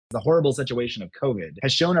The horrible situation of COVID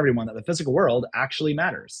has shown everyone that the physical world actually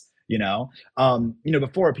matters.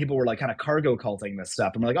 Before people were like kind of cargo culting this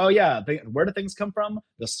stuff, and we're like, oh yeah, where do things come from?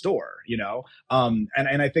 The store, and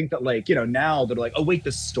I think that now they're like, oh wait,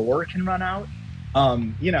 the store can run out,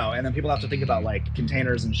 and then people have to think about like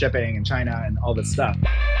containers and shipping and China and all this stuff.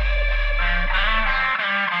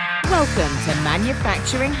 Welcome to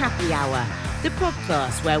Manufacturing Happy Hour, the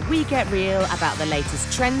podcast where we get real about the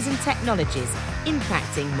latest trends and technologies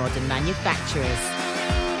impacting modern manufacturers.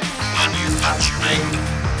 Manufacturing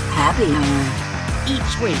Happy Hour.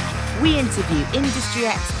 Each week, we interview industry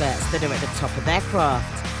experts that are at the top of their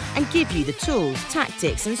craft and give you the tools,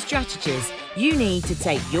 tactics, and strategies you need to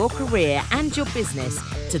take your career and your business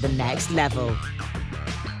to the next level.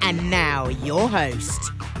 And now, your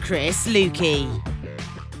host, Chris Lukey.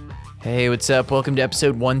 Hey, what's up? Welcome to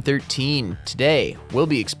episode 113. Today, we'll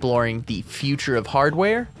be exploring the future of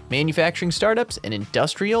hardware, manufacturing startups, and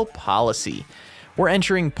industrial policy. We're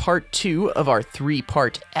entering part 2 of our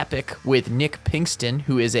 3-part epic with Nick Pinkston,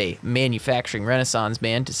 who is a manufacturing renaissance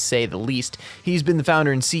man, to say the least. He's been the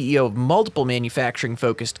founder and CEO of multiple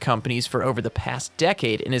manufacturing-focused companies for over the past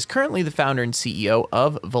decade and is currently the founder and CEO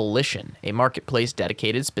of Volition, a marketplace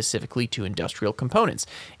dedicated specifically to industrial components.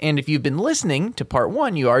 And if you've been listening to part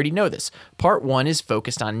 1, you already know this. Part 1 is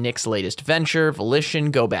focused on Nick's latest venture,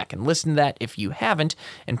 Volition. Go back and listen to that if you haven't.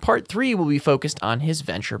 And part 3 will be focused on his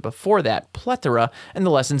venture before that, Plethora, and the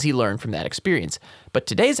lessons he learned from that experience. But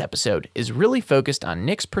today's episode is really focused on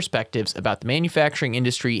Nick's perspectives about the manufacturing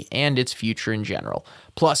industry and its future in general.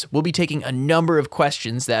 Plus, we'll be taking a number of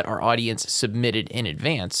questions that our audience submitted in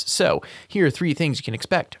advance. So, here are 3 things you can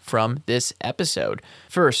expect from this episode.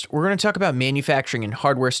 First, we're going to talk about manufacturing and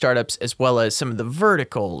hardware startups, as well as some of the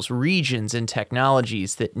verticals, regions, and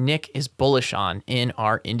technologies that Nick is bullish on in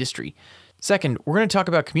our industry. Second, we're going to talk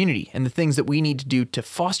about community and the things that we need to do to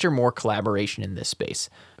foster more collaboration in this space.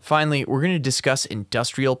 Finally, we're going to discuss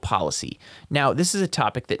industrial policy. Now, this is a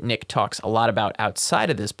topic that Nick talks a lot about outside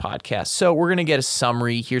of this podcast, so we're going to get a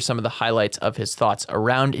summary, hear some of the highlights of his thoughts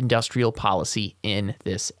around industrial policy in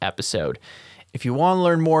this episode. If you want to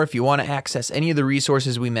learn more, if you want to access any of the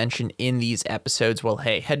resources we mentioned in these episodes, well,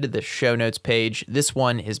 hey, head to the show notes page. This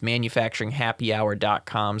one is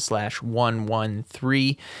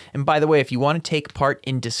manufacturinghappyhour.com/113. And by the way, if you want to take part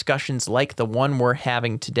in discussions like the one we're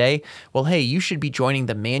having today, well, hey, you should be joining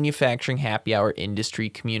the Manufacturing Happy Hour industry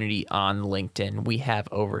community on LinkedIn. We have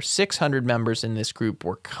over 600 members in this group.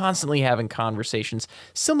 We're constantly having conversations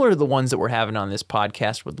similar to the ones that we're having on this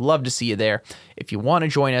podcast. Would love to see you there. If you want to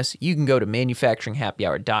join us, you can go to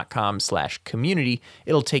manufacturinghappyhour.com/community.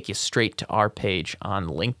 It'll take you straight to our page on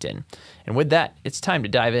LinkedIn. And with that, it's time to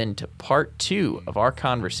dive into part 2 of our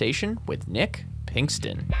conversation with Nick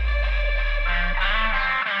Pinkston.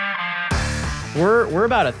 We're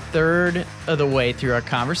about a third of the way through our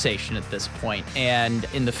conversation at this point, and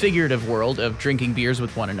in the figurative world of drinking beers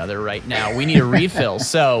with one another right now, we need a refill.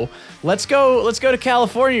 So let's go to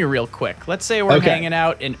California real quick. Let's say we're hanging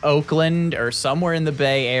out in Oakland or somewhere in the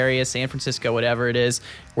Bay Area, San Francisco, whatever it is.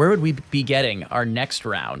 Where would we be getting our next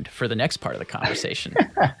round for the next part of the conversation?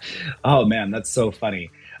 Oh man, that's so funny.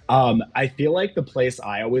 I feel like the place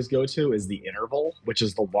I always go to is the Interval, which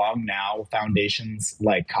is the Long Now Foundation's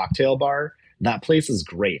like cocktail bar. That place is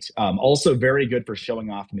great. Also very good for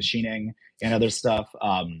showing off machining and other stuff.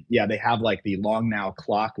 They have like the Long Now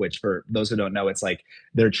clock, which for those who don't know, it's like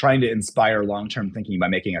they're trying to inspire long-term thinking by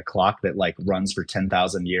making a clock that like runs for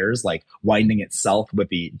 10,000 years, like winding itself with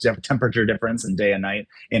the temperature difference in day and night.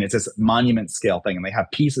 And it's this monument scale thing. And they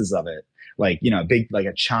have pieces of it, like, big, like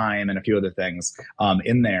a chime and a few other things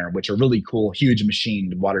in there, which are really cool, huge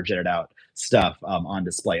machined, water jetted out stuff on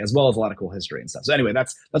display, as well as a lot of cool history and stuff. So anyway,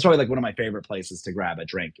 that's probably like one of my favorite places to grab a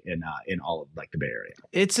drink in all of like the Bay Area.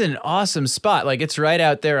 It's an awesome spot. Like it's right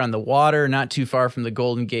out there on the water, not too far from the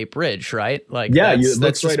Golden Gate Bridge, right? Like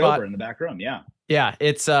that's right over in the back room. Yeah. Yeah,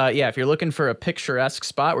 it's if you're looking for a picturesque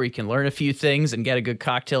spot where you can learn a few things and get a good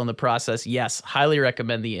cocktail in the process, yes, highly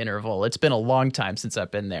recommend the Interval. It's been a long time since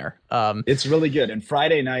I've been there. It's really good. And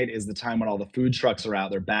Friday night is the time when all the food trucks are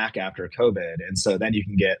out. They're back after COVID. And so then you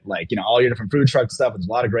can get like, all your different food truck stuff. There's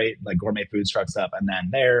a lot of great like gourmet food truck stuff. And then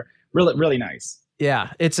they're really, really nice.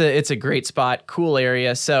 Yeah, it's a great spot, cool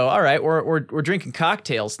area. So, all right, we're drinking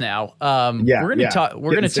cocktails now. We're going to talk.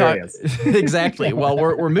 We're going to talk exactly. Well,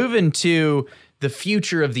 we're moving to the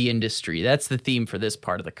future of the industry. That's the theme for this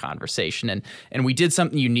part of the conversation. And we did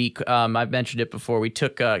something unique. I've mentioned it before. We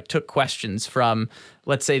took questions from,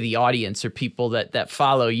 let's say, the audience or people that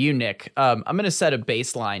follow you, Nick. I'm going to set a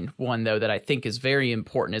baseline one, though, that I think is very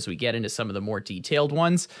important as we get into some of the more detailed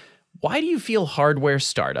ones. Why do you feel hardware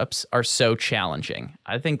startups are so challenging?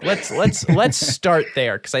 I think let's start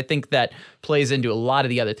there, because I think that plays into a lot of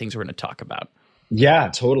the other things we're going to talk about. Yeah,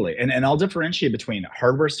 totally. And I'll differentiate between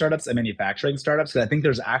hardware startups and manufacturing startups, because I think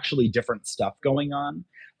there's actually different stuff going on.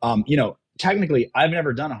 Technically, I've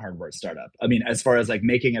never done a hardware startup. I mean, as far as like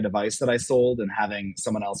making a device that I sold and having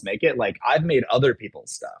someone else make it, like I've made other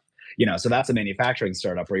people's stuff. So that's a manufacturing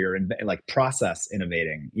startup where you're in like process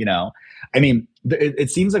innovating. I mean, it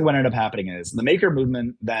seems like what ended up happening is the maker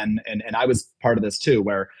movement then, and I was part of this too,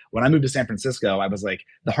 where when I moved to San Francisco, I was like,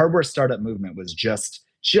 the hardware startup movement was just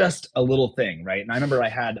a little thing, right? And I remember I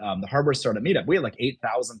had the hardware startup meetup. We had like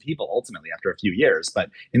 8,000 people ultimately after a few years. But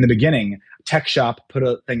in the beginning, Tech Shop put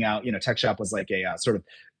a thing out. Tech Shop was like a sort of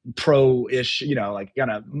pro-ish, like kind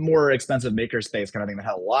of more expensive makerspace kind of thing that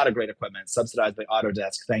had a lot of great equipment, subsidized by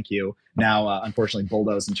Autodesk. Thank you. Now, unfortunately,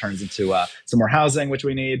 bulldozed and turns into some more housing, which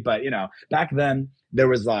we need. But back then there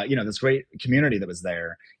was this great community that was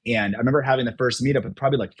there. And I remember having the first meetup with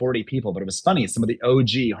probably like 40 people, but it was funny. Some of the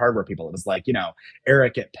OG hardware people, it was like,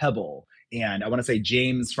 Eric at Pebble, and I want to say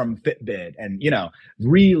James from Fitbit, and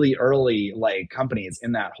really early like companies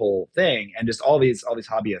in that whole thing, and just all these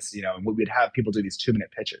hobbyists, and we'd have people do these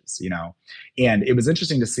 2-minute pitches, and it was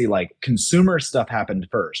interesting to see like consumer stuff happened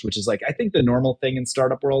first, which is like I think the normal thing in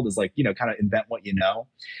startup world is like kind of invent what you know.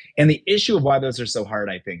 And the issue of why those are so hard,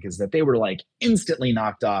 I think, is that they were like instantly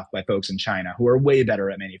knocked off by folks in China who are way better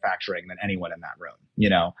at manufacturing than anyone in that room,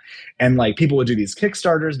 and like people would do these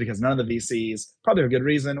Kickstarters because none of the VCs, probably for good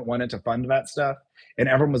reason, wanted to fund that stuff. And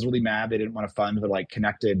everyone was really mad they didn't want to fund the like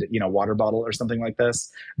connected, water bottle or something like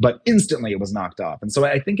this. But instantly it was knocked off. And so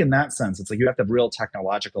I think in that sense, it's like you have to have real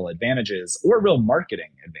technological advantages or real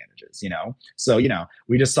marketing advantages, So,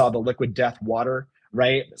 we just saw the liquid death water,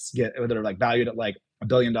 right? They're like valued at like $1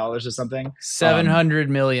 billion or something. 700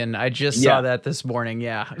 million. I just saw that this morning.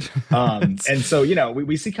 Yeah. And so,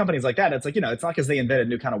 we see companies like that. It's like, it's not because they invented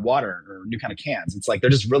new kind of water or new kind of cans. It's like, they're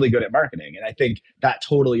just really good at marketing. And I think that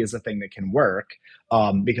totally is a thing that can work.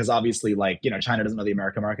 Because obviously like, China doesn't know the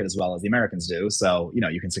American market as well as the Americans do. So,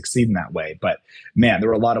 you can succeed in that way. But man, there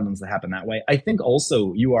were a lot of ones that happen that way. I think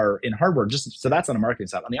also you are in hardware, so that's on the marketing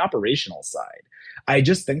side. On the operational side, I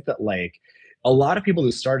just think that like, a lot of people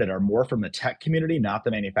who started are more from the tech community, not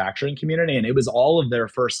the manufacturing community. And it was all of their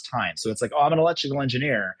first time. So it's like, oh, I'm an electrical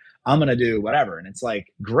engineer. I'm going to do whatever. And it's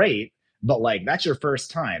like, great. But like, that's your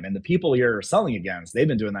first time. And the people you're selling against, they've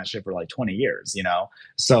been doing that shit for like 20 years,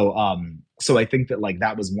 So I think that like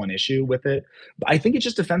that was one issue with it. But I think it's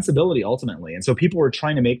just defensibility ultimately. And so people were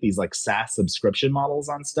trying to make these like SaaS subscription models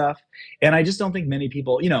on stuff. And I just don't think many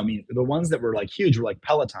people, the ones that were like huge were like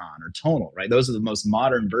Peloton or Tonal, right? Those are the most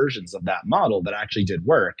modern versions of that model that actually did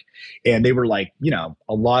work. And they were like,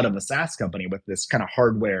 a lot of a SaaS company with this kind of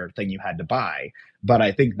hardware thing you had to buy. But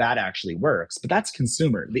I think that actually works. But that's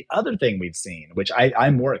consumer. The other thing we've seen, which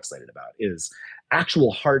I'm more excited about, is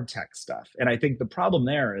actual hard tech stuff. And I think the problem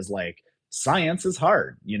there is like, science is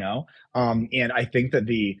hard, and I think that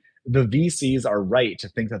the VCs are right to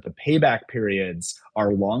think that the payback periods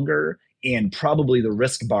are longer and probably the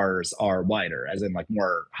risk bars are wider, as in like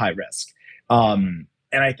more high risk. And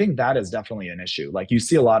I think that is definitely an issue. Like you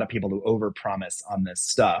see a lot of people who overpromise on this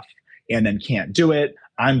stuff and then can't do it.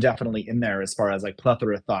 I'm definitely in there as far as like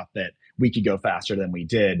plethora thought that we could go faster than we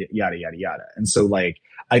did, yada, yada, yada. And so like,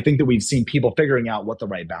 I think that we've seen people figuring out what the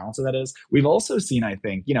right balance of that is. We've also seen, I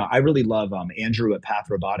think, I really love Andrew at Path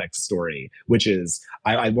Robotics story, which is,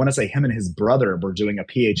 I want to say him and his brother were doing a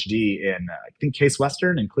PhD in, I think, Case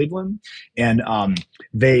Western in Cleveland. And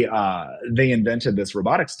they invented this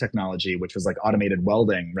robotics technology, which was like automated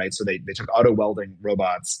welding, right? So they took auto welding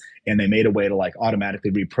robots and they made a way to like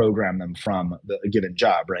automatically reprogram them from a given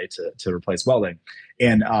job, right? To replace welding.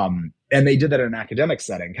 And they did that in an academic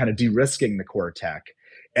setting, kind of de-risking the core tech.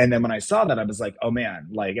 And then when I saw that, I was like, oh man,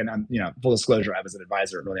 like, and I'm, full disclosure, I was an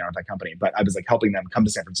advisor early on at that company, but I was like helping them come to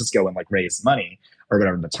San Francisco and like raise money or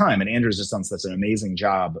whatever at the time. And Andrew's just done such an amazing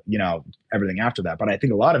job, everything after that. But I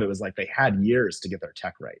think a lot of it was like they had years to get their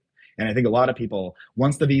tech right. And I think a lot of people,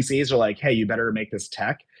 once the VCs are like, hey, you better make this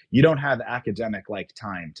tech, you don't have academic like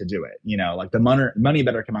time to do it. Like the money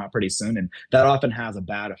better come out pretty soon. And that often has a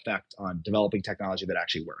bad effect on developing technology that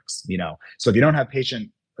actually works, So if you don't have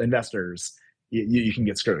patient investors, you can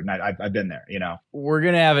get screwed. And I've been there, We're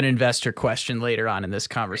going to have an investor question later on in this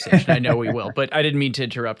conversation. I know we will, but I didn't mean to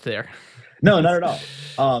interrupt there. No, not at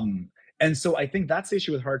all. And so I think that's the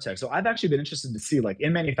issue with hard tech. So I've actually been interested to see, like,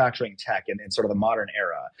 in manufacturing tech and in sort of the modern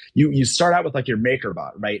era, you start out with like your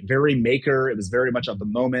MakerBot, right? Very maker. It was very much of the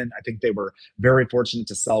moment. I think they were very fortunate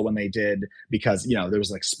to sell when they did, because there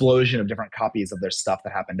was an explosion of different copies of their stuff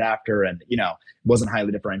that happened after, and wasn't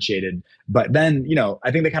highly differentiated. But then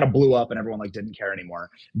I think they kind of blew up and everyone like didn't care anymore.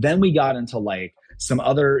 Then we got into like some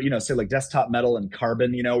other, say like Desktop Metal and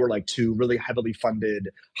Carbon, were like two really heavily funded,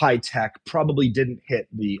 high tech, probably didn't hit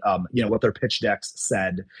the, what their pitch decks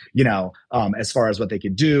said, as far as what they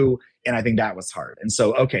could do. And I think that was hard. And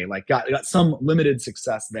so, okay, like got some limited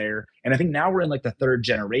success there. And I think now we're in like the third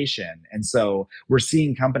generation. And so we're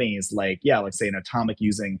seeing companies like, like say an Atomic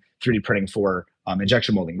using 3D printing for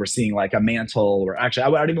injection molding. We're seeing like a Mantle, or actually, I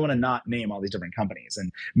don't even want to not name all these different companies.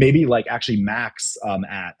 And maybe like actually Max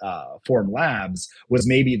at Form Labs was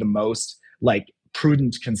maybe the most like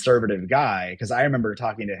prudent conservative guy, because I remember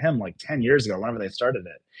talking to him like 10 years ago, whenever they started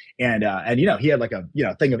it. And he had like a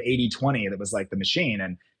thing of 80/20 that was like the machine,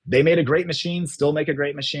 and they made a great machine, still make a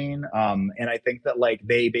great machine. And I think that like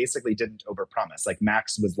they basically didn't overpromise. Like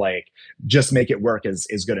Max was like, just make it work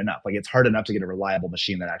is good enough. Like it's hard enough to get a reliable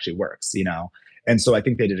machine that actually works, And so I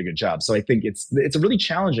think they did a good job. So I think it's really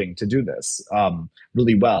challenging to do this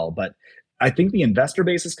really well. But I think the investor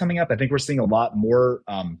base is coming up. I think we're seeing a lot more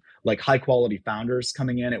like high quality founders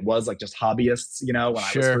coming in. It was like just hobbyists, when I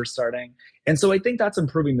was first starting. And so I think that's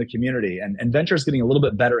improving the community, and venture is getting a little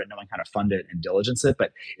bit better at knowing how to fund it and diligence it.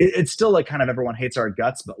 But it's still like kind of everyone hates our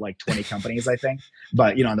guts, but like 20 companies, I think,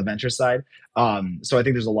 but on the venture side. So I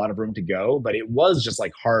think there's a lot of room to go, but it was just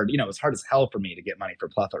like hard, it was hard as hell for me to get money for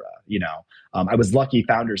Plethora. I was lucky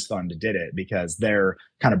Founders Fund did it because their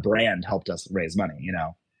kind of brand helped us raise money,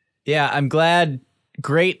 Yeah, I'm glad.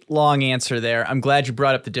 Great long answer there. I'm glad you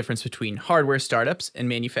brought up the difference between hardware startups and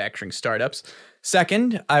manufacturing startups.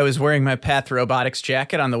 Second, I was wearing my Path Robotics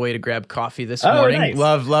jacket on the way to grab coffee this morning. Nice.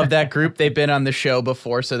 Love that group. They've been on the show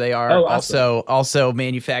before, so they are awesome. also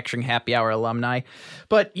manufacturing happy hour alumni.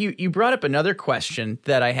 But you brought up another question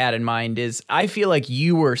that I had in mind is I feel like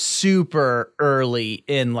you were super early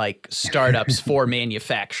in like startups for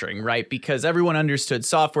manufacturing, right? Because everyone understood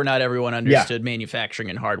software, not everyone understood manufacturing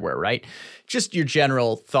and hardware, right? Just your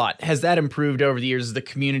general thought. Has that improved over the years? Is the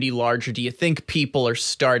community larger? Do you think people are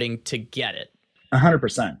starting to get it?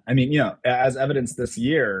 100%. I mean, as evidenced this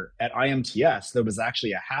year at IMTS, there was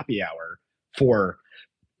actually a happy hour for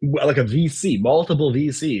like a VC, multiple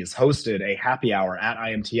VCs hosted a happy hour at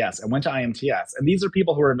IMTS and went to IMTS. And these are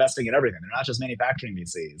people who are investing in everything. They're not just manufacturing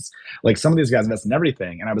VCs. Like some of these guys invest in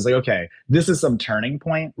everything. And I was like, okay, this is some turning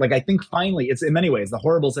point. Like, I think finally it's in many ways, the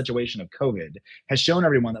horrible situation of COVID has shown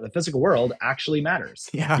everyone that the physical world actually matters.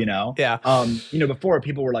 Yeah. Yeah. Before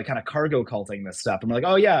people were like kind of cargo culting this stuff. And we're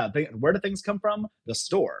like, oh yeah, where do things come from? The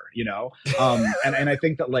store, and I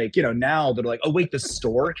think that like, now they're like, oh wait, the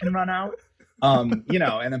store can run out. And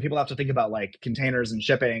then people have to think about like containers and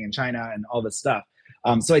shipping and China and all this stuff.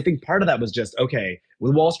 So I think part of that was just, okay,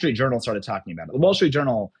 the Wall Street Journal started talking about it. The Wall Street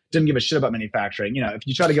Journal didn't give a shit about manufacturing. If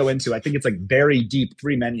you try to go into, I think it's like very deep,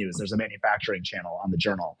 3 menus, there's a manufacturing channel on the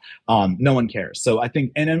journal. No one cares. So I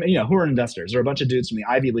think, and who are investors? There are a bunch of dudes from the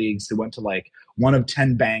Ivy Leagues who went to like one of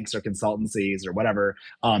 10 banks or consultancies or whatever.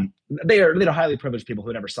 They're highly privileged people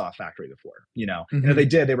who never saw a factory before, and if they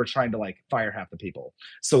did, they were trying to like fire half the people.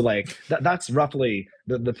 So like that's roughly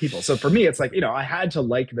the people. So for me, it's like, I had to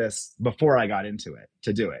like this before I got into it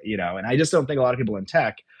to do it, and I just don't think a lot of people in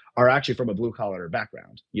tech are actually from a blue collar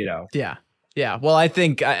background, Yeah. Yeah. Well, I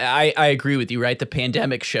think I agree with you, right? The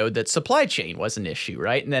pandemic showed that supply chain was an issue,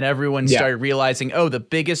 right? And then everyone started realizing, oh, the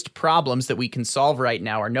biggest problems that we can solve right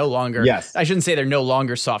now are no longer, I shouldn't say they're no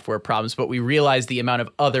longer software problems, but we realize the amount of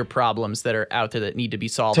other problems that are out there that need to be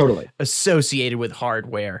solved associated with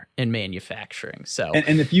hardware and manufacturing. So,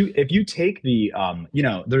 and if you take the,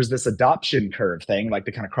 there's this adoption curve thing, like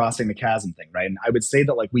the kind of crossing the chasm thing, right? And I would say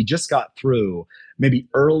that like we just got through maybe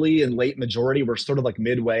early and late majority. We're sort of like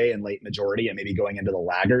midway and late majority and maybe going into the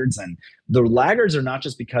laggards. And the laggards are not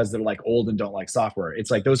just because they're like old and don't like software.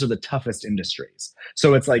 It's like those are the toughest industries.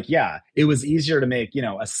 So it's like, it was easier to make,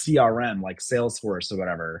 a CRM like Salesforce or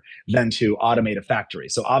whatever than to automate a factory.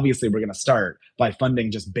 So obviously we're going to start by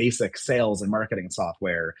funding just basic sales and marketing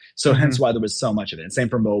software. So hence why there was so much of it. And same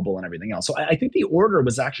for mobile and everything else. So I think the order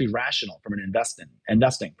was actually rational from an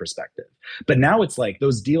investing perspective. But now it's like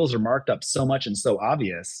those deals are marked up so much and so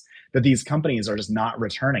obvious that these companies are just not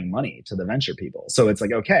returning money to the venture people. So it's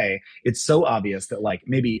like, okay, it's so obvious that like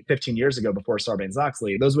maybe 15 years ago before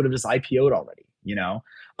Sarbanes-Oxley, those would have just IPO'd already, you know?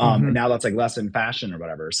 And now that's like less in fashion or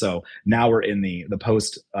whatever. So now we're in the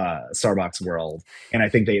post Starbucks world, and I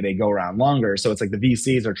think they go around longer. So it's like the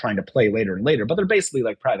VCs are trying to play later and later, but they're basically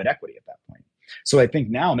like private equity at that point. So I think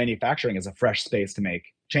now manufacturing is a fresh space to make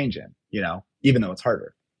change in, you know, even though it's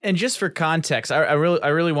harder. And just for context, I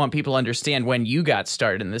really want people to understand when you got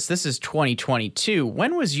started in this. This is 2022.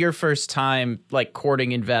 When was your first time like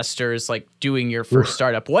courting investors, like doing your first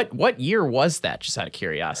startup? What year was that? Just out of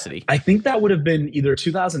curiosity. I think that would have been either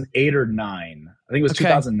 2008 or 9. I think it was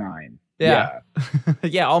 2009. Yeah.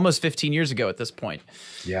 Yeah, almost 15 years ago at this point.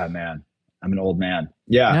 Yeah, man. I'm an old man.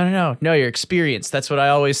 Yeah. No, your experience. That's what I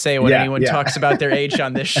always say when anyone talks about their age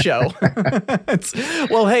on this show.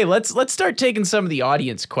 Well, hey, let's start taking some of the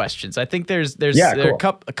audience questions. I think there are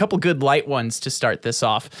a couple good light ones to start this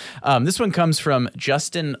off. This one comes from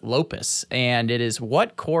Justin Lopez, and it is,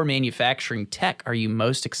 what core manufacturing tech are you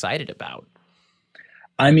most excited about?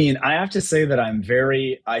 I mean, I have to say that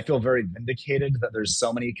I feel very vindicated that there's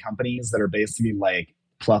so many companies that are basically like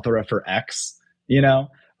plethora for X, you know?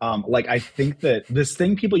 Like, I think that this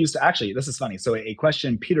thing people used to actually, this is funny. So a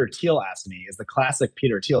question Peter Thiel asked me is the classic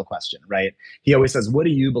Peter Thiel question, right? He always says, what do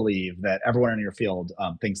you believe that everyone in your field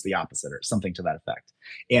thinks the opposite, or something to that effect?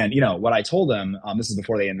 And, you know, what I told him, this is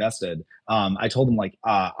before they invested, I told him like,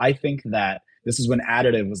 I think that this is when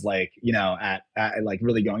additive was like, you know, at like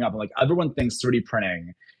really going up. I'm like, everyone thinks 3D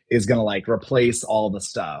printing is going to like replace all the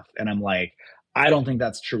stuff. And I'm like, I don't think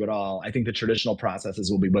that's true at all. I think the traditional processes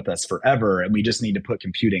will be with us forever, and we just need to put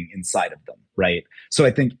computing inside of them, right? So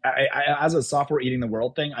I think I as a software eating the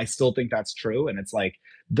world thing, I still think that's true. And it's like,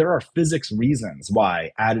 there are physics reasons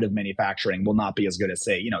why additive manufacturing will not be as good as,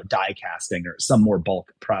 say, you know, die casting or some more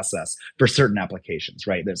bulk process for certain applications,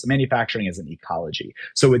 right? There's manufacturing is an ecology.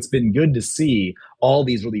 So it's been good to see all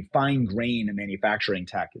these really fine grain manufacturing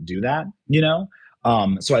tech do that, you know?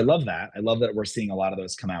 So I love that. I love that we're seeing a lot of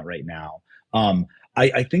those come out right now.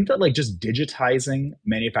 I think that like just digitizing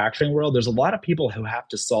manufacturing world, there's a lot of people who have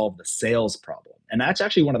to solve the sales problem. And that's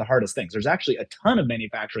actually one of the hardest things. There's actually a ton of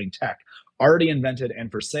manufacturing tech already invented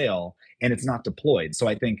and for sale, and it's not deployed. So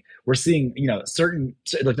I think we're seeing, you know, certain,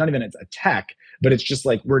 like not even it's a tech, but it's just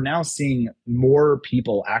like we're now seeing more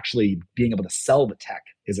people actually being able to sell the tech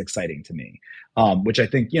is exciting to me. Which I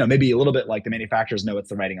think, you know, maybe a little bit like the manufacturers know it's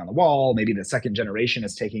the writing on the wall. Maybe the second generation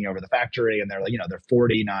is taking over the factory and they're like, you know, they're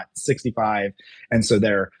 40, not 65. And so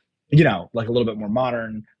they're, you know, like a little bit more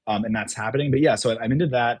modern, and that's happening. But yeah, so I'm into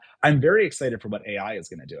that. I'm very excited for what AI is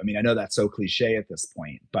going to do. I mean, I know that's so cliche at this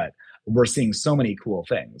point, but we're seeing so many cool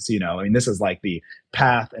things, you know. I mean, this is like the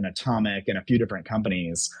Path and Atomic and a few different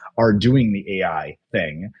companies are doing the AI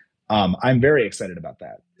thing. I'm very excited about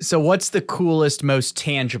that. So what's the coolest, most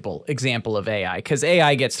tangible example of AI? Because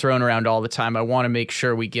AI gets thrown around all the time. I want to make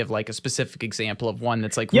sure we give like a specific example of one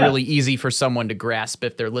that's like really easy for someone to grasp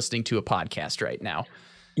if they're listening to a podcast right now.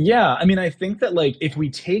 Yeah, I mean, I think that like if we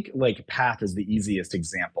take like Path as the easiest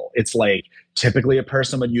example, it's like typically a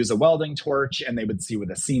person would use a welding torch and they would see where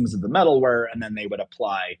the seams of the metal were, and then they would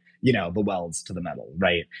apply, you know, the welds to the metal,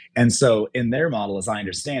 right? And so in their model, as I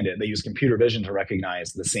understand it, they use computer vision to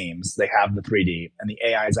recognize the seams. They have the 3D, and the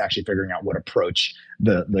AI is actually figuring out what approach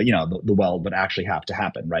the weld would actually have to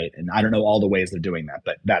happen, right? And I don't know all the ways they're doing that,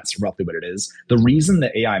 but that's roughly what it is. The reason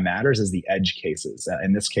that AI matters is the edge cases.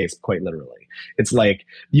 In this case, quite literally, it's like,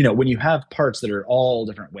 you know, when you have parts that are all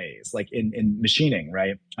different ways, like in machining,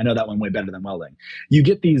 right? I know that one way better than welding. You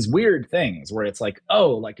get these weird things where it's like, oh,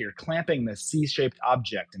 like you're clamping this C-shaped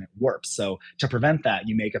object and it warps. So to prevent that,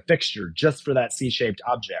 you make a fixture just for that C-shaped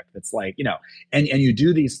object. That's like, you know, and you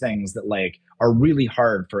do these things that like are really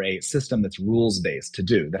hard for a system that's rules-based to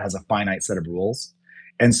do, that has a finite set of rules.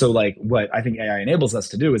 And so like what I think AI enables us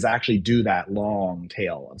to do is actually do that long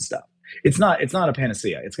tail of stuff. It's not a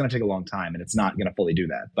panacea. It's going to take a long time, and it's not going to fully do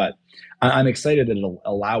that. But I'm excited that it'll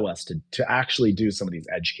allow us to actually do some of these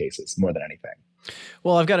edge cases more than anything.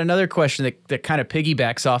 Well, I've got another question that kind of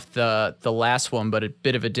piggybacks off the last one, but a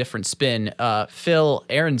bit of a different spin. Phil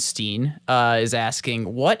Ehrenstein is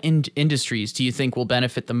asking, what industries do you think will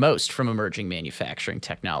benefit the most from emerging manufacturing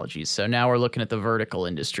technologies? So now we're looking at the vertical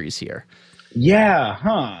industries here.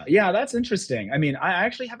 Yeah, yeah, that's interesting. I mean, I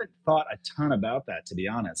actually haven't thought a ton about that, to be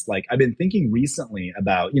honest. Like, I've been thinking recently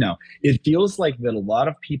about, you know, it feels like that a lot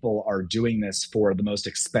of people are doing this for the most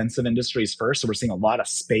expensive industries first. So we're seeing a lot of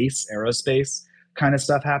space, aerospace kind of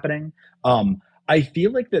stuff happening. I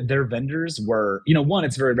feel like that their vendors were, you know, one,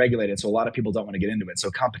 it's very regulated, so a lot of people don't want to get into it.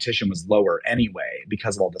 So competition was lower anyway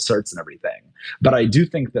because of all the certs and everything. But I do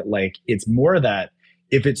think that like it's more that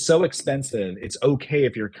if it's so expensive, it's okay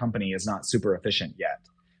if your company is not super efficient yet.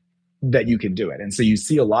 that you can do it. And so you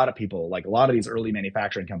see a lot of people, like a lot of these early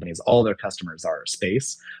manufacturing companies, all their customers are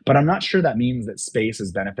space, but I'm not sure that means that space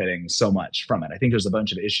is benefiting so much from it. I think there's a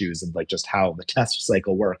bunch of issues of like just how the test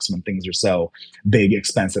cycle works when things are so big,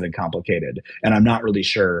 expensive, and complicated. And I'm not really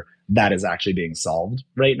sure that is actually being solved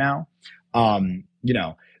right now.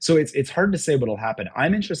 So it's hard to say what'll happen.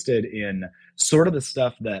 I'm interested in sort of the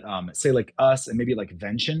stuff that say like us and maybe like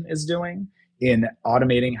Vention is doing in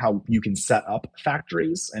automating how you can set up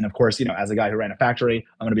factories. And of course, as a guy who ran a factory,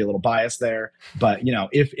 I'm going to be a little biased there. But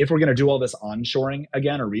if we're going to do all this onshoring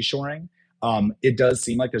again or reshoring, it does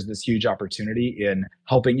seem like there's this huge opportunity in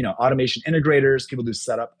helping, automation integrators, people who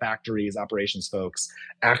set up factories, operations folks,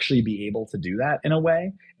 actually be able to do that in a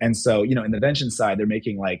way. And so, in the Vention side, they're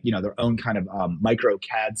making like, their own kind of micro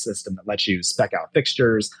CAD system that lets you spec out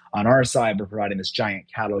fixtures. On our side, we're providing this giant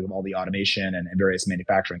catalog of all the automation and various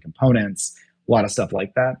manufacturing components, a lot of stuff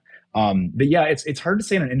like that. But yeah, it's hard to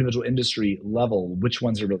say on an individual industry level which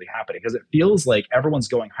ones are really happening, because it feels like everyone's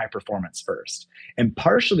going high performance first. And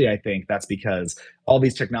partially, I think that's because all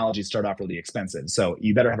these technologies start off really expensive. So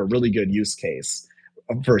you better have a really good use case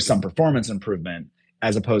for some performance improvement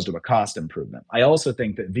as opposed to a cost improvement. I also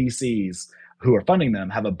think that VCs who are funding them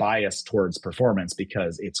have a bias towards performance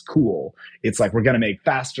because it's cool. It's like, we're going to make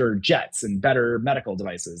faster jets and better medical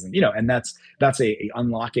devices. And, and that's a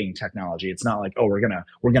unlocking technology. It's not like, oh, we're going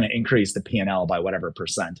to increase the P&L by whatever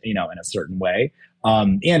percent, in a certain way.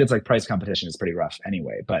 And it's like price competition is pretty rough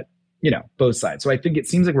anyway, but both sides. So I think it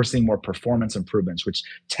seems like we're seeing more performance improvements, which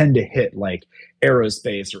tend to hit like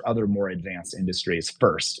aerospace or other more advanced industries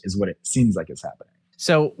first, is what it seems like is happening.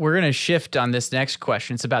 So we're going to shift on this next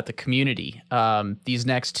question. It's about the community. These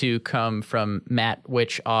next two come from Matt,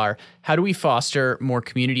 which are, how do we foster more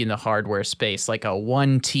community in the hardware space, like a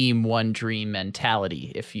one team, one dream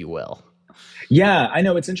mentality, if you will? Yeah, I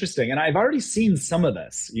know, it's interesting. And I've already seen some of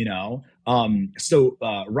this,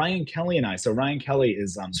 Ryan Kelly and I, Ryan Kelly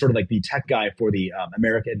is sort of like the tech guy for the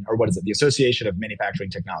the Association of Manufacturing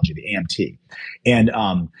Technology, the AMT.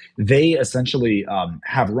 And they essentially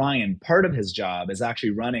have Ryan, part of his job is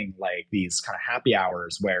actually running like these kind of happy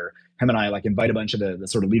hours where him and I like invite a bunch of the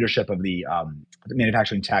sort of leadership of the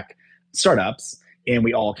manufacturing tech startups, and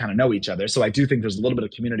we all kind of know each other. So I do think there's a little bit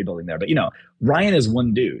of community building there. But, Ryan is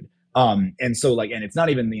one dude. And it's not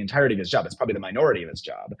even the entirety of his job. It's probably the minority of his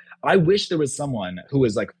job. I wish there was someone who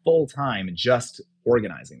was like full-time just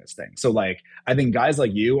organizing this thing. So like, I think guys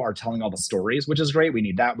like you are telling all the stories, which is great. We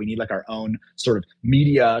need that. We need like our own sort of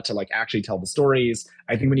media to like actually tell the stories.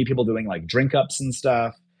 I think we need people doing like drink ups and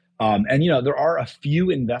stuff. There are a few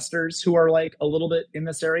investors who are like a little bit in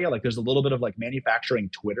this area. Like there's a little bit of like manufacturing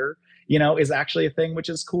Twitter, is actually a thing, which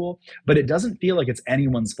is cool, but it doesn't feel like it's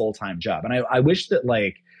anyone's full-time job. And I wish that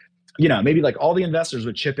like, maybe like all the investors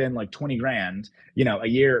would chip in like 20 grand, a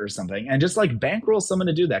year or something, and just like bankroll someone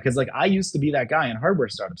to do that. Cause like I used to be that guy in hardware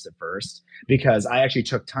startups at first, because I actually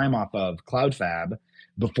took time off of CloudFab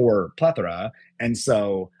before Plethora. And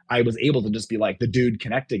so I was able to just be like the dude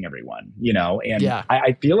connecting everyone, and yeah.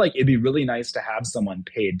 I feel like it'd be really nice to have someone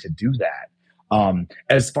paid to do that.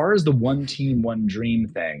 As far as the one team, one dream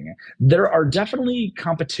thing, there are definitely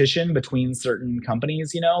competition between certain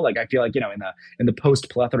companies, like I feel like, in the post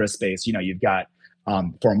Plethora space, you've got,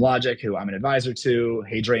 FormLogic, who I'm an advisor to,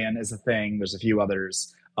 Hadrian is a thing. There's a few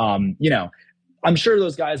others, I'm sure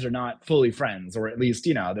those guys are not fully friends, or at least,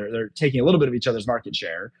 they're taking a little bit of each other's market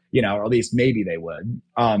share, or at least maybe they would.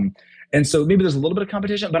 And so maybe there's a little bit of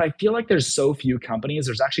competition, but I feel like there's so few companies,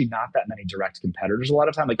 there's actually not that many direct competitors a lot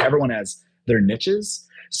of time. Like everyone has their niches.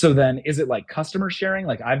 So then is it like customer sharing?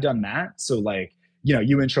 Like I've done that. So like,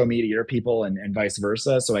 you intro me to your people and vice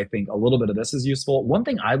versa. So I think a little bit of this is useful. One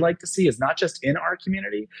thing I'd like to see is not just in our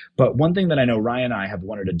community, but one thing that I know Ryan and I have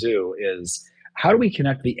wanted to do is, how do we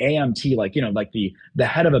connect the AMT, like, like the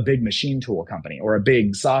head of a big machine tool company or a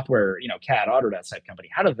big software, CAD, Autodesk type company?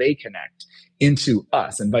 How do they connect into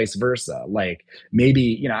us and vice versa? Like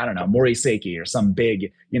maybe, I don't know, Moriseki or some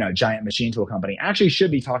big, giant machine tool company actually should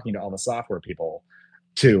be talking to all the software people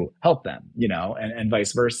to help them, and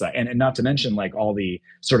vice versa. And not to mention like all the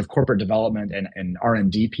sort of corporate development and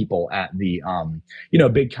R&D people at the,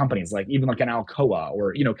 big companies, like even like an Alcoa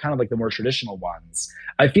or, kind of like the more traditional ones.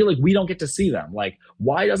 I feel like we don't get to see them. Like,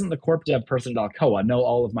 why doesn't the corp dev person at Alcoa know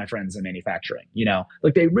all of my friends in manufacturing?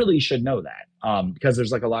 Like they really should know that, because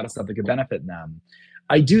there's like a lot of stuff that could benefit them.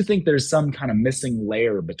 I do think there's some kind of missing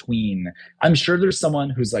layer between, I'm sure there's someone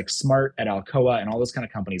who's like smart at Alcoa and all those kind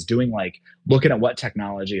of companies doing like, looking at what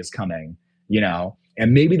technology is coming,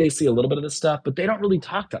 And maybe they see a little bit of this stuff, but they don't really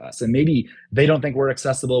talk to us. And maybe they don't think we're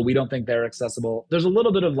accessible. We don't think they're accessible. There's a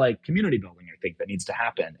little bit of like community building, I think, that needs to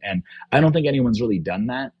happen. And I don't think anyone's really done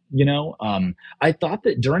that. I thought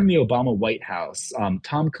that during the Obama White House,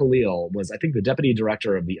 Tom Khalil was, I think, the deputy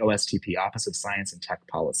director of the OSTP, Office of Science and Tech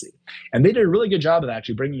Policy. And they did a really good job of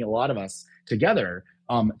actually bringing a lot of us together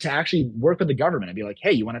to actually work with the government and be like,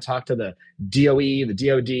 hey, you want to talk to the DOE, the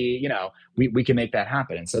DOD, we can make that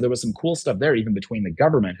happen. And so there was some cool stuff there, even between the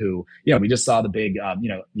government who, we just saw the big,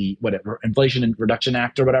 Inflation Reduction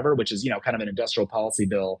Act or whatever, which is, kind of an industrial policy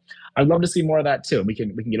bill. I'd love to see more of that too. We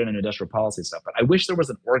can get into industrial policy stuff, but I wish there was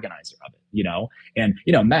an organizer of it, and,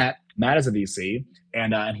 Matt is a VC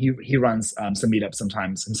and he runs some meetups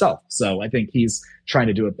sometimes himself. So I think he's trying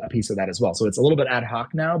to do a piece of that as well. So it's a little bit ad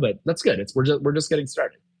hoc now, but that's good. We're just getting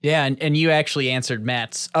started. Yeah, and you actually answered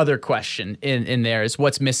Matt's other question in there is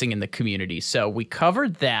what's missing in the community. So we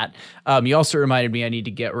covered that. You also reminded me I need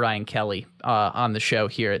to get Ryan Kelly on the show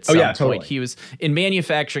here at some point. Totally. He was in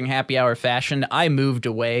manufacturing happy hour fashion. I moved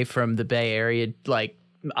away from the Bay Area like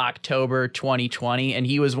October 2020, and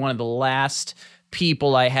he was one of the last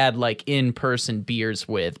people I had like in-person beers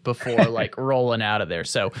with before like rolling out of there.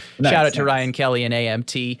 So shout out to Ryan Kelly and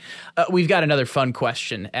AMT. We've got another fun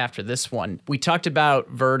question after this one. We talked about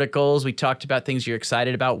verticals. We talked about things you're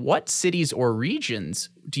excited about. What cities or regions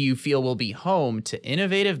do you feel will be home to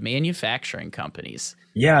innovative manufacturing companies?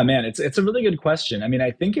 Yeah, man, it's a really good question. I mean,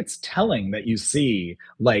 I think it's telling that you see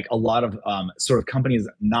like a lot of sort of companies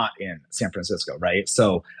not in San Francisco, right?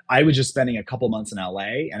 So I was just spending a couple months in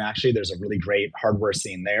LA, and actually there's a really great hardware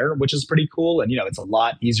scene there, which is pretty cool. And, it's a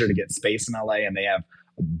lot easier to get space in LA, and they have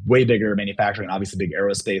way bigger manufacturing, obviously big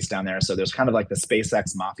aerospace down there. So there's kind of like the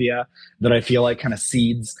SpaceX mafia that I feel like kind of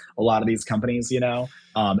seeds a lot of these companies,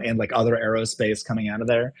 and like other aerospace coming out of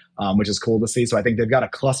there, which is cool to see. So I think they've got a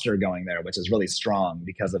cluster going there, which is really strong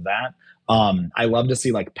because of that. I love to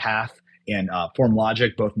see like Path and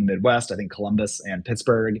FormLogic, both in the Midwest, I think Columbus and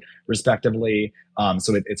Pittsburgh, respectively.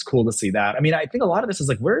 So it's cool to see that. I mean, I think a lot of this is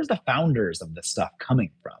like, where's the founders of this stuff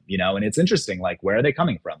coming from? And it's interesting, like, where are they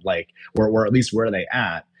coming from? Like, or at least where are they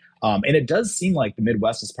at? And it does seem like the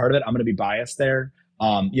Midwest is part of it. I'm going to be biased there.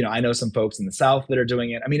 I know some folks in the South that are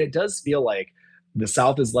doing it. I mean, it does feel like the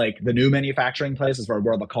South is like the new manufacturing place, is where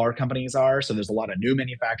the car companies are. So there's a lot of new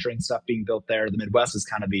manufacturing stuff being built there. The Midwest is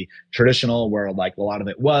kind of the traditional, where like a lot of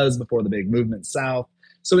it was before the big movement south.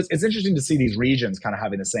 So it's interesting to see these regions kind of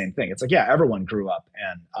having the same thing. It's like, yeah, everyone grew up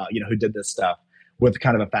and, who did this stuff with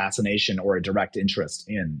kind of a fascination or a direct interest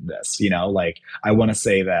in this, like I want to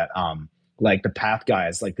say that, like the Path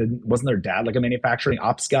guys, like wasn't their dad like a manufacturing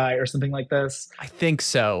ops guy or something like this? I think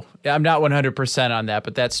so. I'm not 100% on that,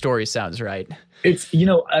 but that story sounds right. It's,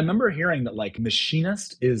 I remember hearing that like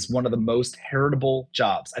machinist is one of the most heritable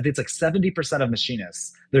jobs. I think it's like 70% of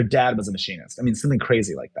machinists, their dad was a machinist. I mean, something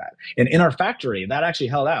crazy like that. And in our factory, that actually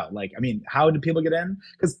held out. Like, I mean, how did people get in?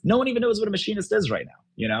 Because no one even knows what a machinist is right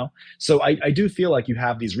now, So I do feel like you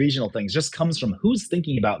have these regional things, just comes from who's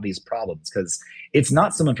thinking about these problems, because it's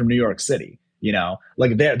not someone from New York City.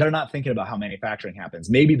 Like they're not thinking about how manufacturing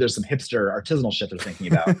happens. Maybe there's some hipster artisanal shit they're thinking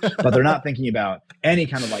about, but they're not thinking about any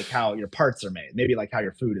kind of like how your parts are made, maybe like how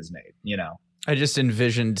your food is made, I just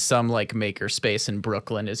envisioned some like maker space in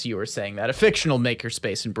Brooklyn, as you were saying that, a fictional maker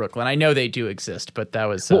space in Brooklyn. I know they do exist, but that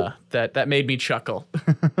was that made me chuckle.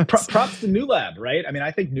 Props to New Lab, right? I mean,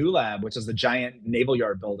 I think New Lab, which is the giant naval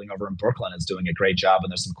yard building over in Brooklyn, is doing a great job,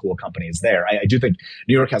 and there's some cool companies there. I do think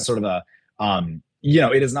New York has sort of a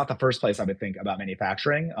it is not the first place I would think about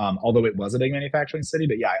manufacturing, although it was a big manufacturing city.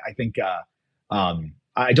 But yeah, I think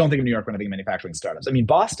I don't think of New York when I think of manufacturing startups. I mean,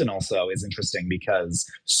 Boston also is interesting because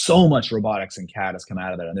so much robotics and CAD has come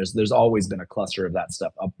out of there, and there's always been a cluster of that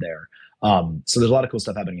stuff up there. So there's a lot of cool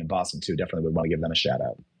stuff happening in Boston too. Definitely would want to give them a shout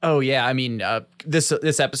out. Oh yeah, I mean,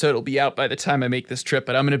 this episode will be out by the time I make this trip,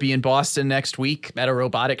 but I'm going to be in Boston next week at a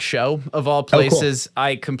robotics show of all places. Oh, cool.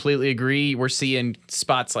 I completely agree. We're seeing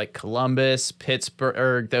spots like Columbus,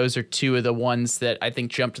 Pittsburgh. Those are two of the ones that I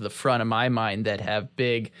think jump to the front of my mind that have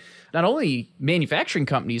big, not only manufacturing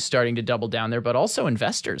companies starting to double down there, but also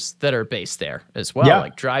investors that are based there as well,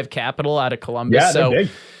 like Drive Capital out of Columbus. Yeah, so big.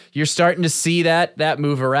 You're starting to see that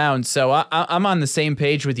move around. So I'm on the same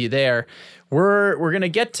page with you there. We're going to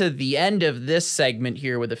get to the end of this segment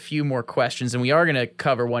here with a few more questions, and we are going to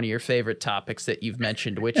cover one of your favorite topics that you've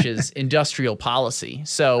mentioned, which is industrial policy.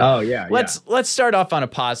 So let's start off on a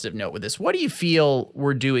positive note with this. What do you feel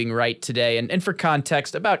we're doing right today? And for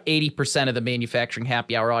context, about 80% of the Manufacturing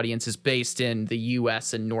Happy Hour audience is based in the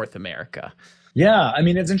U.S. and North America. Yeah, I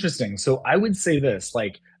mean, it's interesting. So I would say this,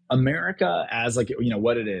 like, America as like,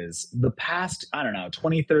 what it is, the past, I don't know,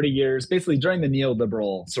 20, 30 years, basically during the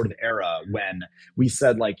neoliberal sort of era when we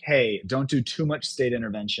said like, hey, don't do too much state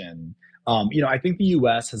intervention. I think the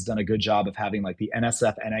US has done a good job of having like the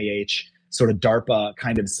NSF, NIH sort of DARPA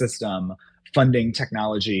kind of system funding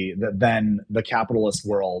technology that then the capitalist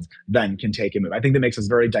world then can take and move. I think that makes us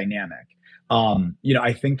very dynamic.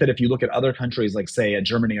 I think that if you look at other countries like say a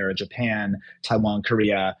Germany or a Japan, Taiwan,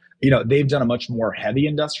 Korea, they've done a much more heavy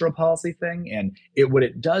industrial policy thing. And what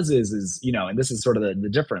it does is, and this is sort of the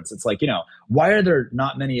difference. It's like, why are there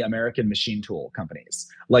not many American machine tool companies?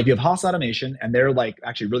 Like you have Haas Automation and they're like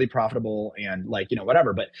actually really profitable and like,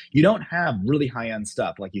 whatever, but you don't have really high end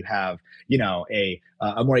stuff. Like you have,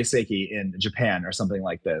 a Moriseki in Japan or something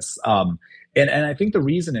like this. And I think the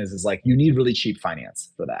reason is like you need really cheap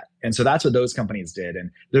finance for that. And so that's what those companies did.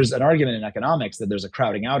 And there's an argument in economics that there's a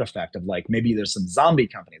crowding out effect of like maybe there's some zombie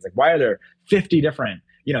companies. Like why are there 50 different,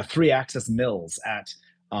 3-axis mills at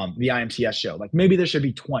the IMTS show? Like maybe there should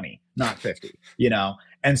be 20, not 50,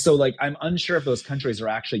 And so like I'm unsure if those countries are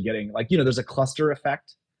actually getting like, there's a cluster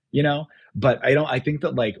effect, but I think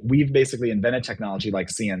that like we've basically invented technology like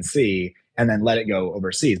CNC and then let it go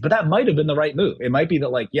overseas. But that might have been the right move. It might be that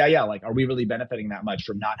like, like, are we really benefiting that much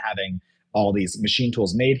from not having all these machine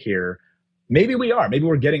tools made here? Maybe we are. Maybe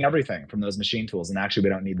we're getting everything from those machine tools and actually we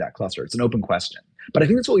don't need that cluster. It's an open question. But I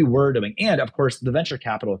think that's what we were doing. And of course, the venture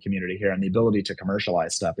capital community here and the ability to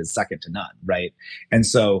commercialize stuff is second to none, right? And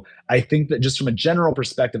so I think that just from a general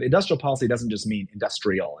perspective, industrial policy doesn't just mean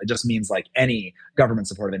industrial. It just means like any government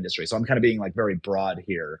supported industry. So I'm kind of being like very broad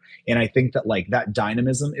here. And I think that like that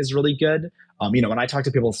dynamism is really good. When I talk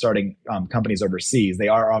to people starting companies overseas, they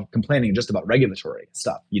are complaining just about regulatory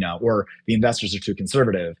stuff, or the investors are too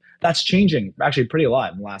conservative. That's changing actually pretty a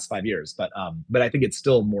lot in the last 5 years, but I think it's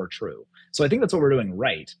still more true. So I think that's what we're doing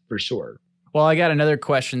right, for sure. Well, I got another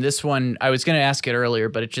question. This one, I was going to ask it earlier,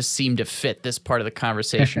 but it just seemed to fit this part of the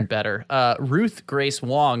conversation better. Ruth Grace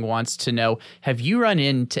Wong wants to know, have you run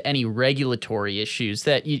into any regulatory issues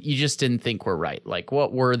that you just didn't think were right? Like,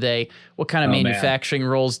 what were they? What kind of manufacturing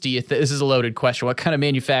roles do you think? This is a loaded question. What kind of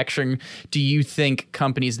manufacturing do you think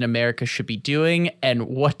companies in America should be doing? And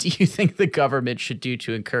what do you think the government should do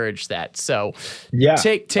to encourage that? So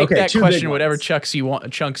take that question, whatever chunks you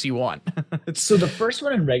want. So the first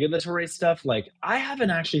one in regulatory stuff, like I haven't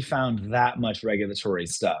actually found that much regulatory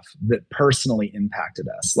stuff that personally impacted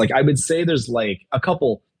us. Like I would say there's like a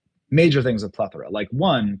couple major things with plethora. Like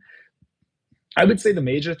one, I would say the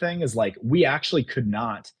major thing is like we actually could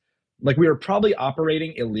not, like we were probably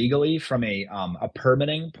operating illegally from a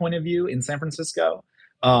permitting point of view in San Francisco.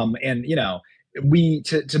 And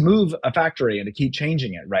to move a factory and to keep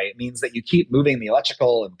changing it, right, means that you keep moving the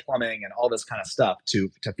electrical and plumbing and all this kind of stuff to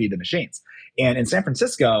feed the machines. And in San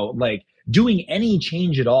Francisco, like doing any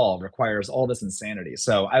change at all requires all this insanity.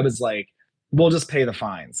 So I was like, we'll just pay the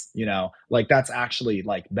fines, like that's actually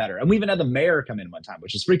like better. And we even had the mayor come in one time,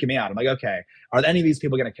 which is freaking me out. I'm like, okay, are any of these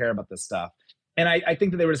people going to care about this stuff? And I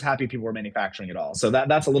think that they were just happy people were manufacturing it all. So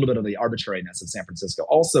that's a little bit of the arbitrariness of San Francisco.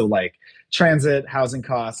 Also, like transit, housing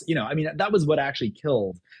costs, that was what actually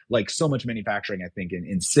killed like so much manufacturing, I think,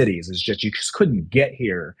 in cities is just you just couldn't get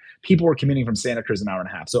here. People were commuting from Santa Cruz an hour and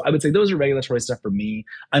a half. So I would say those are regulatory stuff for me.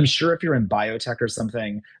 I'm sure if you're in biotech or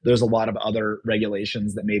something, there's a lot of other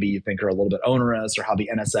regulations that maybe you think are a little bit onerous or how the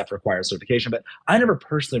NSF requires certification. But I never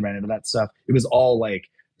personally ran into that stuff. It was all like,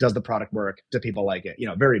 does the product work? Do people like it?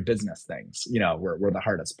 Very business things, were the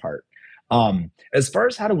hardest part. As far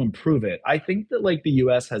as how to improve it, I think that like the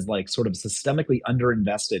US has like sort of systemically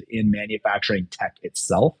underinvested in manufacturing tech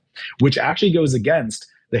itself, which actually goes against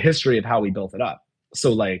the history of how we built it up.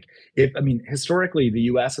 So like historically the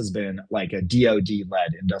US has been like a DoD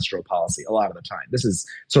led industrial policy a lot of the time. This is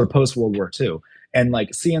sort of post World War II. And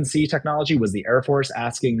like CNC technology was the Air Force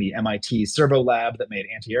asking the MIT Servo Lab that made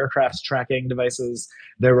anti-aircraft tracking devices.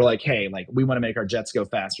 They were like, hey, like we want to make our jets go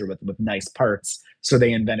faster with nice parts. So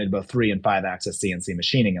they invented both 3 and 5 axis CNC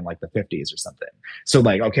machining in like the 50s or something. So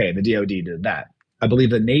like, okay, the DoD did that. I believe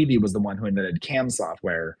the Navy was the one who invented CAM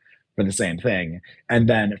software for the same thing. And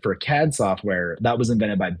then for CAD software, that was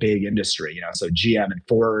invented by big industry, so GM and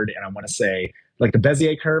Ford. And I want to say like the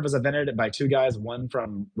Bezier curve was invented by 2 guys, one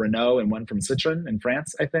from Renault and one from Citroën in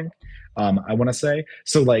France, I think. I want to say.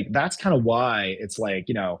 So like, that's kind of why it's like,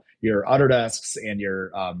 your Autodesks and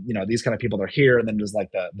your, these kind of people that are here. And then there's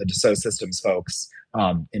like the Dassault Systems folks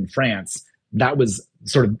in France. That was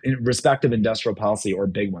sort of respective industrial policy or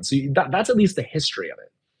big ones. So that's at least the history of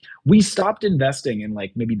it. We stopped investing in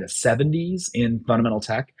like maybe the 70s in fundamental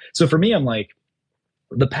tech. So for me, I'm like,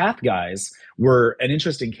 the Path guys were an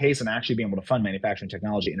interesting case in actually being able to fund manufacturing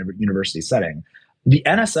technology in a university setting. The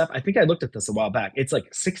NSF, I think I looked at this a while back. It's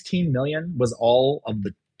like 16 million was all of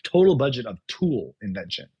the total budget of tool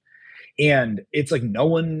invention. And it's like no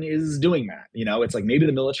one is doing that. It's like maybe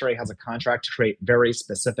the military has a contract to create very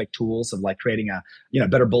specific tools of like creating a,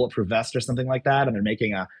 better bulletproof vest or something like that. And they're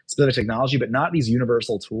making a specific technology, but not these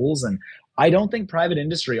universal tools. And I don't think private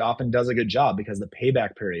industry often does a good job because the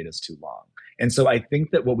payback period is too long. And so I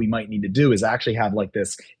think that what we might need to do is actually have like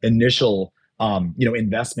this initial,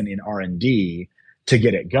 investment in R&D to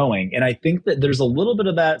get it going. And I think that there's a little bit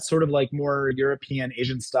of that sort of like more European,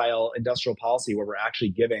 Asian style industrial policy where we're actually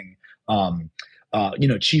giving,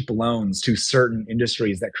 cheap loans to certain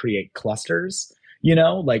industries that create clusters,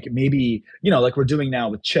 like maybe, like we're doing now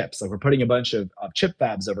with chips, like we're putting a bunch of chip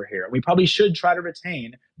fabs over here. We probably should try to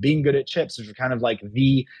retain being good at chips, which are kind of like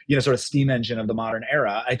the, sort of steam engine of the modern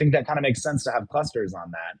era. I think that kind of makes sense to have clusters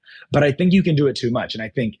on that, but I think you can do it too much. And I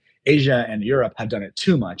think Asia and Europe have done it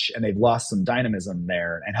too much and they've lost some dynamism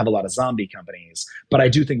there and have a lot of zombie companies. But I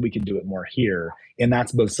do think we can do it more here. And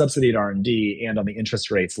that's both subsidied R&D and on the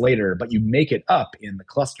interest rates later, but you make it up in the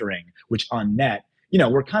clustering, which on net,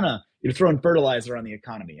 we're kind of, you're throwing fertilizer on the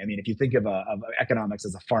economy. I mean, if you think of economics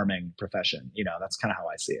as a farming profession, that's kind of how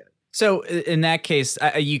I see it. So in that case,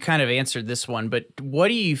 you kind of answered this one, but what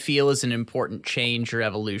do you feel is an important change or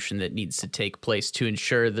evolution that needs to take place to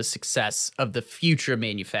ensure the success of the future of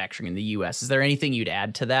manufacturing in the U.S.? Is there anything you'd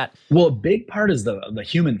add to that? Well, a big part is the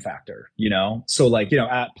human factor, So like,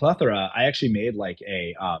 at Plethora, I actually made like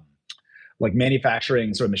a like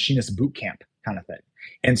manufacturing sort of machinist boot camp kind of thing.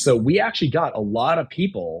 And so we actually got a lot of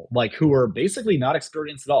people like who were basically not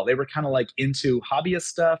experienced at all. They were kind of like into hobbyist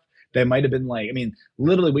stuff. They might have been like, I mean,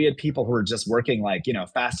 literally we had people who were just working like,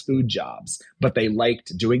 fast food jobs, but they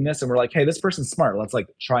liked doing this. And we're like, hey, this person's smart. Let's like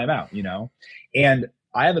try them out, And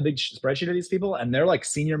I have a big spreadsheet of these people and they're like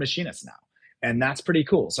senior machinists now. And that's pretty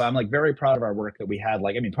cool. So I'm like very proud of our work that we had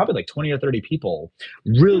like, probably like 20 or 30 people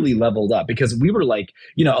really leveled up because we were like,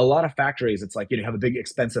 a lot of factories, it's like, you have a big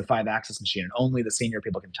expensive 5-axis machine and only the senior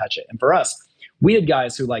people can touch it. And for us, we had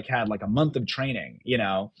guys who like had like a month of training,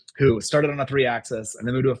 who started on a 3-axis and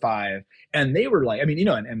then moved to a 5. And they were like,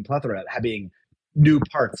 and Plethora having new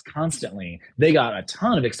parts constantly, they got a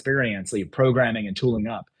ton of experience like programming and tooling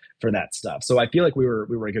up for that stuff. So I feel like we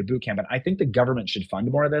were a good boot camp. And I think the government should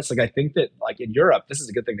fund more of this. Like I think that like in Europe, this is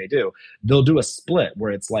a good thing they do. They'll do a split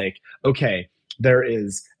where it's like, okay, there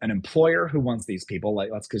is an employer who wants these people, like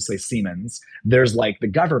let's just say Siemens. There's like the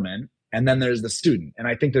government, and then there's the student. And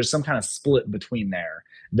I think there's some kind of split between there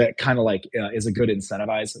that kind of like is a good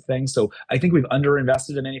incentivized thing. So I think we've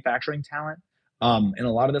underinvested in manufacturing talent. And a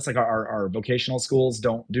lot of this, like our vocational schools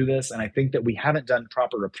don't do this. And I think that we haven't done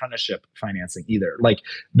proper apprenticeship financing either. Like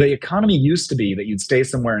the economy used to be that you'd stay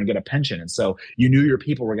somewhere and get a pension. And so you knew your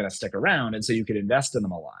people were going to stick around. And so you could invest in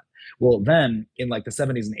them a lot. Well, then in like the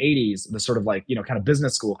 70s and 80s, the sort of like, kind of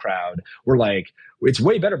business school crowd were like, it's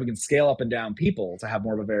way better if we can scale up and down people to have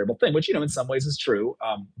more of a variable thing, which, in some ways is true,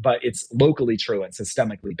 but it's locally true and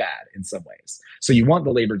systemically bad in some ways. So you want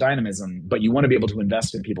the labor dynamism, but you want to be able to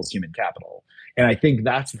invest in people's human capital. And I think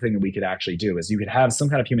that's the thing that we could actually do is you could have some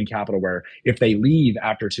kind of human capital where if they leave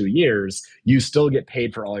after 2 years, you still get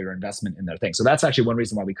paid for all your investment in their thing. So that's actually one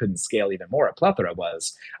reason why we couldn't scale even more at Plethora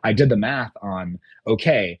was I did the math on,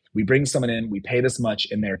 okay, we bring someone in, we pay this much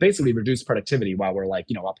and they're basically reduced productivity while we're like,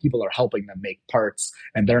 while people are helping them make parts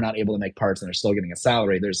and they're not able to make parts and they're still getting a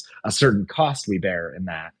salary. There's a certain cost we bear in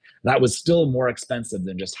that. That was still more expensive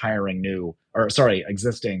than just hiring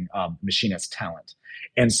existing machinist talent.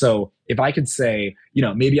 And so if I could say,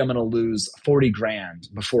 maybe I'm going to lose 40 grand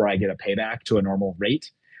before I get a payback to a normal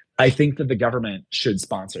rate, I think that the government should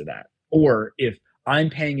sponsor that. Or if I'm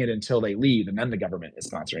paying it until they leave and then the government is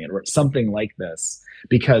sponsoring it or something like this,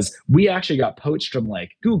 because we actually got poached from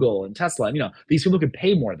like Google and Tesla. And, these people could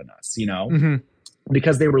pay more than us, Mm-hmm.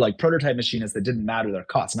 Because they were like prototype machinists that didn't matter their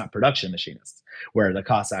costs, not production machinists where the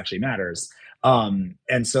cost actually matters. And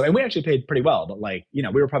we actually paid pretty well, but like, we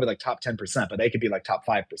were probably like top 10%, but they could be like top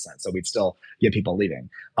 5%. So we'd still get people leaving.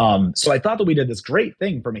 So I thought that we did this great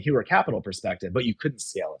thing from a human capital perspective, but you couldn't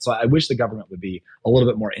scale it. So I wish the government would be a little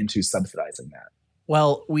bit more into subsidizing that.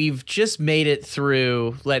 Well, we've just made it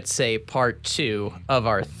through, let's say, part 2 of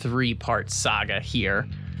our 3-part saga here.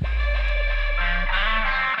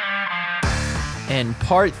 And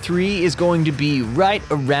part 3 is going to be right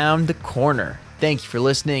around the corner. Thank you for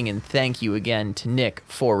listening, and thank you again to Nick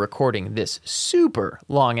for recording this super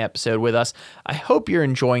long episode with us. I hope you're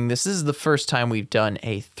enjoying this. This is the first time we've done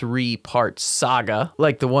a 3-part saga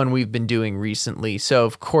like the one we've been doing recently. So,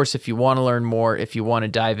 of course, if you want to learn more, if you want to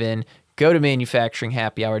dive in, go to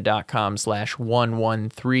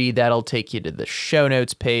manufacturinghappyhour.com/113. That'll take you to the show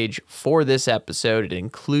notes page for this episode. It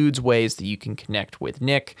includes ways that you can connect with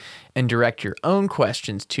Nick and direct your own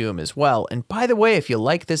questions to him as well. And by the way, if you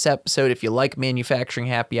like this episode, if you like Manufacturing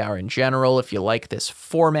Happy Hour in general, if you like this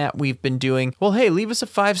format we've been doing, well, hey, leave us a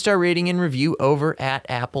 5-star rating and review over at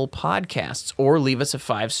Apple Podcasts, or leave us a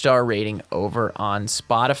 5-star rating over on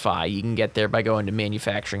Spotify. You can get there by going to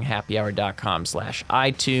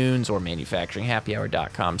manufacturinghappyhour.com/iTunes or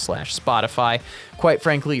manufacturinghappyhour.com/Spotify. Quite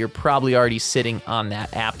frankly, you're probably already sitting on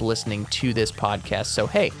that app listening to this podcast. So,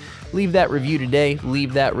 hey, leave that review today,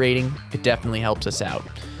 leave that rating. It definitely helps us out.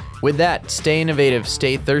 With that, stay innovative,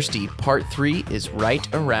 stay thirsty. Part 3 is right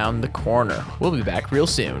around the corner. We'll be back real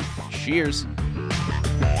soon. Cheers.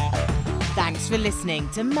 Thanks for listening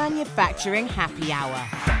to Manufacturing Happy Hour,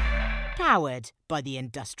 powered by the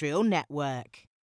Industrial Network.